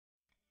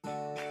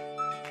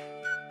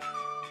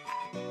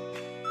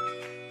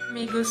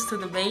Amigos,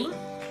 tudo bem?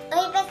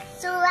 Oi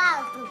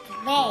pessoal, tudo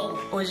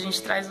bem? Hoje a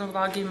gente traz um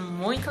vlog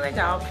muito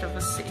legal pra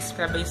vocês,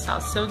 pra abençoar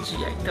o seu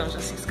dia. Então já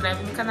se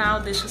inscreve no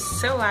canal, deixa o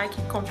seu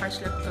like,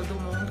 compartilha com todo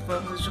mundo.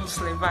 Vamos juntos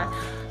levar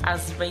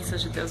as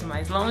bênçãos de Deus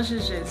mais longe.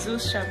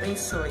 Jesus te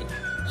abençoe.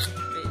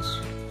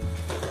 Beijo.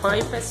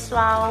 Oi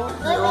pessoal,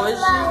 Oi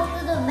pessoal,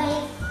 tudo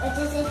bem? Eu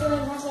tô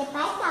sentindo você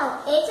Pastel.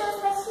 Esse é o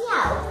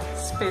especial.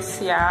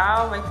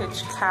 Especial, vai ter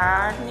de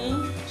carne,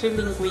 de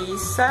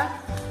linguiça,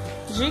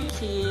 de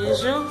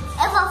queijo.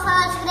 Eu vou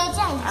falar os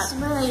ingredientes,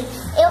 mãe.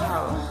 Eu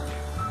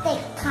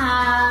tenho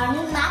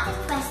carne, massa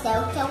de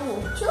pastel, que é o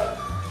útil,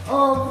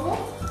 ovo,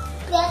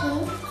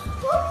 presunto,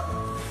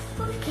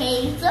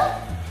 queijo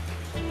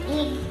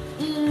e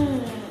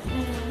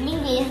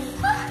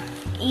linguiça.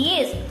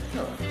 Isso.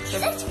 Se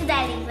vocês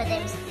quiserem fazer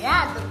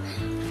misturado,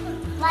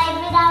 vai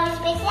virar um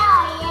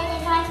especial e a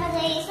gente vai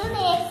fazer isso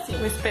nesse.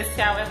 O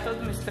especial é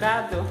todo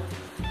misturado?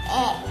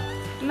 É.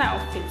 Não,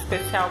 o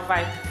especial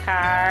vai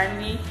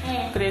carne,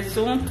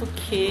 presunto,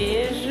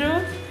 queijo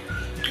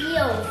E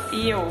ovo.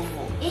 e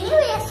ovo. E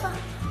linguiça.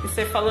 E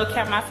você falou que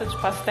a massa de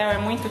pastel é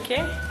muito o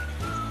quê?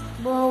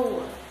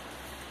 Boa.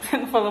 Você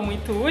não falou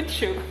muito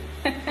útil?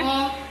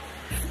 É.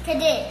 Quer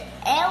dizer,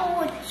 é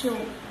útil.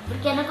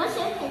 Porque eu não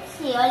consigo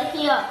ver. Olha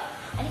aqui, ó.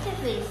 Olha o que eu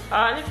fiz.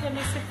 Olha o que a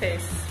Alice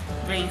fez.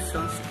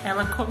 Bençãos.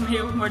 Ela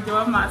comeu, mordeu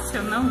a massa,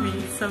 eu não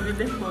vi, só vi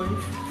depois.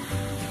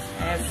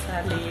 Essa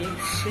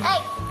Alice.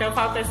 Então eu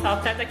falo, pessoal,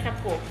 até daqui a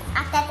pouco.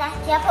 Até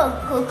daqui a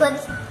pouco.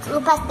 Quando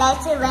o pastel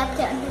estiver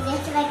pronto, a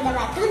gente vai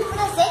gravar tudo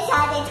pra vocês.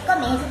 Já a gente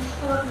começa.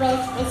 Eu vou comer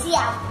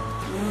especial.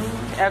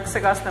 É o que você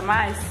gosta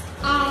mais?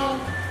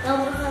 É o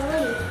meu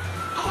favorito.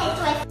 A gente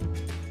vai...